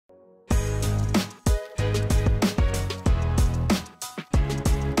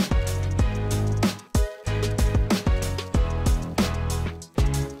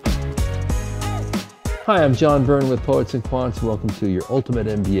Hi, I'm John Byrne with Poets and Quants. Welcome to your Ultimate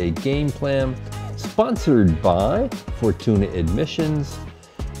MBA Game Plan, sponsored by Fortuna Admissions.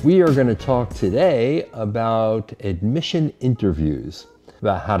 We are going to talk today about admission interviews,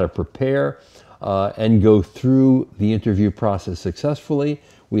 about how to prepare and go through the interview process successfully.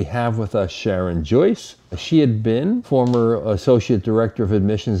 We have with us Sharon Joyce. She had been former Associate Director of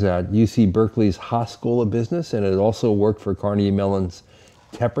Admissions at UC Berkeley's Haas School of Business and had also worked for Carnegie Mellon's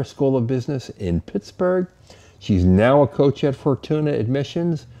Tepper School of Business in Pittsburgh. She's now a coach at Fortuna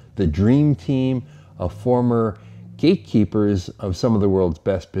Admissions, the dream team of former gatekeepers of some of the world's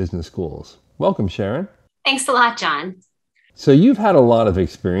best business schools. Welcome, Sharon. Thanks a lot, John. So you've had a lot of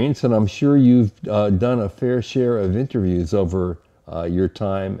experience, and I'm sure you've done a fair share of interviews over your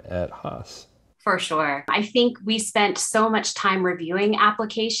time at Haas. For sure. I think we spent so much time reviewing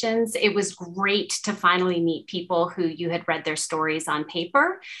applications. It was great to finally meet people who you had read their stories on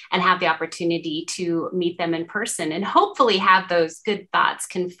paper and have the opportunity to meet them in person and hopefully have those good thoughts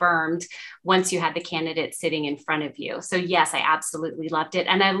confirmed once you had the candidate sitting in front of you. So yes, I absolutely loved it.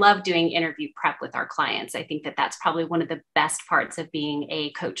 And I love doing interview prep with our clients. I think that that's probably one of the best parts of being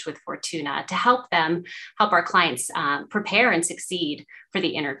a coach with Fortuna, to help our clients prepare and succeed for the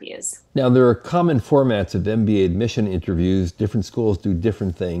interviews. Now, there are common formats of MBA admission interviews. Different schools do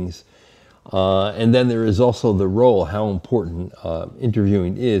different things. And then there is also the role, how important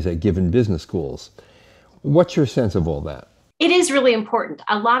interviewing is at given business schools. What's your sense of all that? It is really important.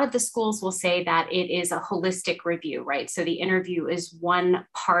 A lot of the schools will say that it is a holistic review, right? So the interview is one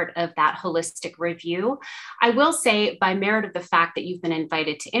part of that holistic review. I will say, by merit of the fact that you've been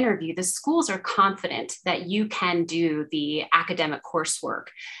invited to interview, the schools are confident that you can do the academic coursework.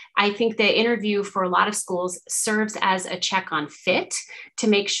 I think the interview for a lot of schools serves as a check on fit to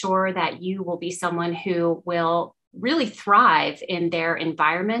make sure that you will be someone who will really thrive in their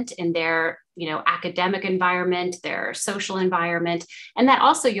environment, in their academic environment, their social environment, and that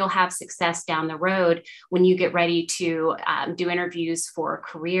also you'll have success down the road when you get ready to do interviews for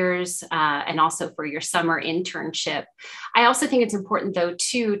careers and also for your summer internship. I also think it's important, though,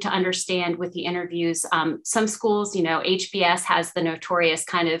 too, to understand with the interviews, some schools, HBS has the notorious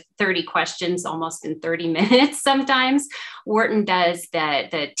kind of 30 questions almost in 30 minutes sometimes. Wharton does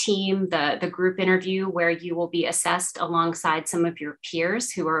the team, the group interview where you will be assessed alongside some of your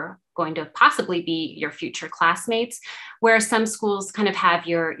peers who are going to possibly be your future classmates, where some schools kind of have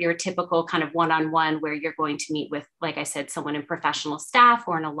your typical kind of one-on-one where you're going to meet with, like I said, someone in professional staff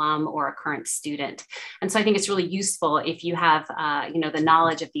or an alum or a current student. And so I think it's really useful if you have, the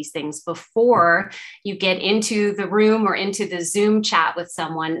knowledge of these things before you get into the room or into the Zoom chat with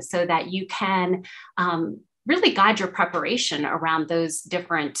someone, so that you can really guide your preparation around those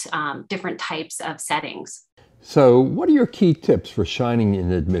different types of settings. So what are your key tips for shining in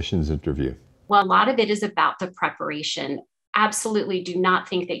an admissions interview? Well, a lot of it is about the preparation. Absolutely do not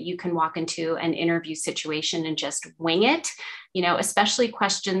think that you can walk into an interview situation and just wing it. Especially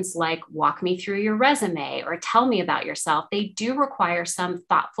questions like, walk me through your resume or tell me about yourself. They do require some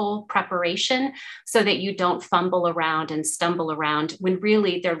thoughtful preparation so that you don't fumble around and stumble around when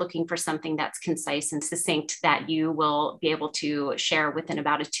really they're looking for something that's concise and succinct that you will be able to share within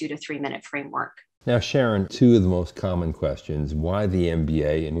about a 2 to 3 minute framework. Now, Sharon, two of the most common questions: why the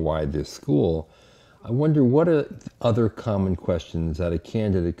MBA and why this school? I wonder, what are other common questions that a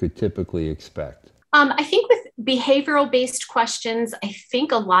candidate could typically expect? I think with behavioral-based questions, I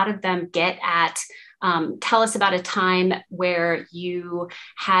think a lot of them get at tell us about a time where you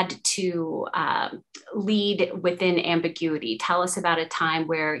had to lead within ambiguity. Tell us about a time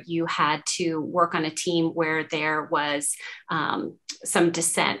where you had to work on a team where there was some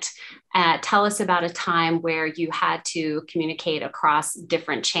dissent. Tell us about a time where you had to communicate across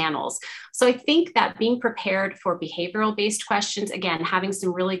different channels. So I think that being prepared for behavioral-based questions, again, having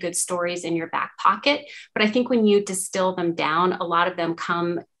some really good stories in your back pocket, but I think when you distill them down, a lot of them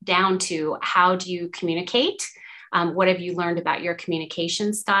come down to, how do you communicate? What have you learned about your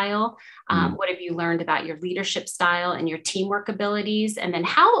communication style? What have you learned about your leadership style and your teamwork abilities? And then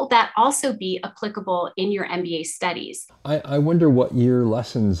how will that also be applicable in your MBA studies? I wonder what your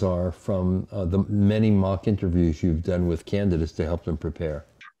lessons are from the many mock interviews you've done with candidates to help them prepare.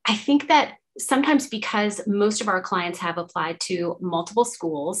 I think that sometimes, because most of our clients have applied to multiple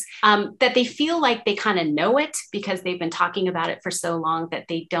schools, that they feel like they kind of know it because they've been talking about it for so long that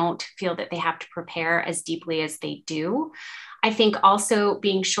they don't feel that they have to prepare as deeply as they do. I think also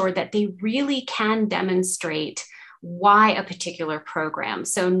being sure that they really can demonstrate why a particular program.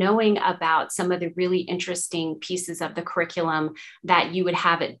 So knowing about some of the really interesting pieces of the curriculum that you would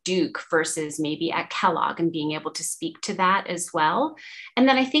have at Duke versus maybe at Kellogg, and being able to speak to that as well. And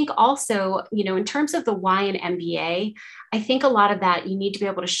then I think also, in terms of the why in MBA, I think a lot of that you need to be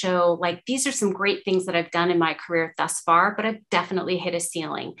able to show, like, these are some great things that I've done in my career thus far, but I've definitely hit a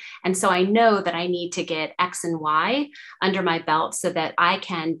ceiling. And so I know that I need to get X and Y under my belt so that I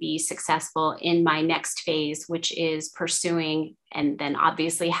can be successful in my next phase, which is pursuing and then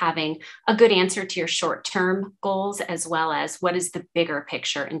obviously having a good answer to your short-term goals, as well as what is the bigger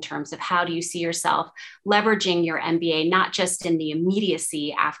picture in terms of how do you see yourself leveraging your MBA, not just in the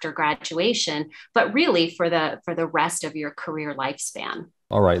immediacy after graduation, but really for the rest of your career lifespan.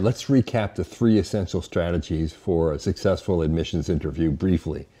 All right, let's recap the 3 essential strategies for a successful admissions interview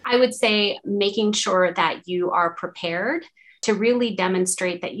briefly. I would say making sure that you are prepared to really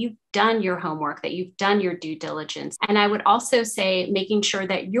demonstrate that you've done your homework, that you've done your due diligence. And I would also say making sure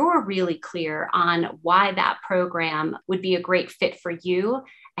that you're really clear on why that program would be a great fit for you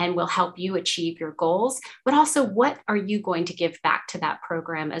and will help you achieve your goals, but also what are you going to give back to that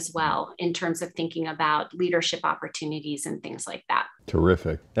program as well in terms of thinking about leadership opportunities and things like that.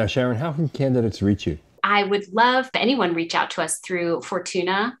 Terrific. Now, Sharon, how can candidates reach you? I would love anyone reach out to us through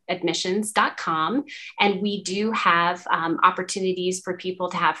fortunaadmissions.com. And we do have opportunities for people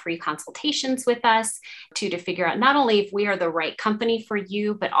to have free consultations with us to figure out not only if we are the right company for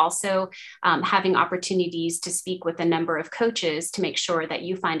you, but also having opportunities to speak with a number of coaches to make sure that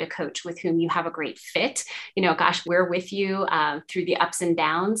you find a coach with whom you have a great fit. We're with you through the ups and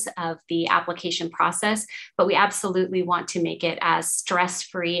downs of the application process, but we absolutely want to make it as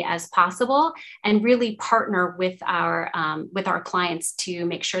stress-free as possible and really partner with our clients to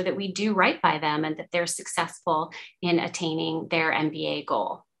make sure that we do right by them and that they're successful in attaining their MBA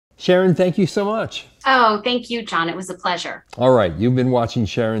goal. Sharon, thank you so much. Oh, thank you, John. It was a pleasure. All right, you've been watching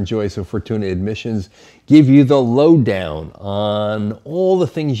Sharon Joyce of Fortuna Admissions give you the lowdown on all the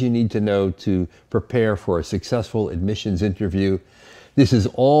things you need to know to prepare for a successful admissions interview. This is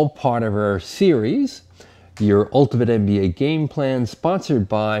all part of our series, Your Ultimate MBA Game Plan, sponsored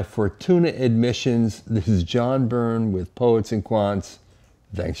by Fortuna Admissions. This is John Byrne with Poets and Quants.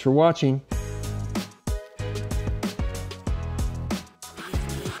 Thanks for watching.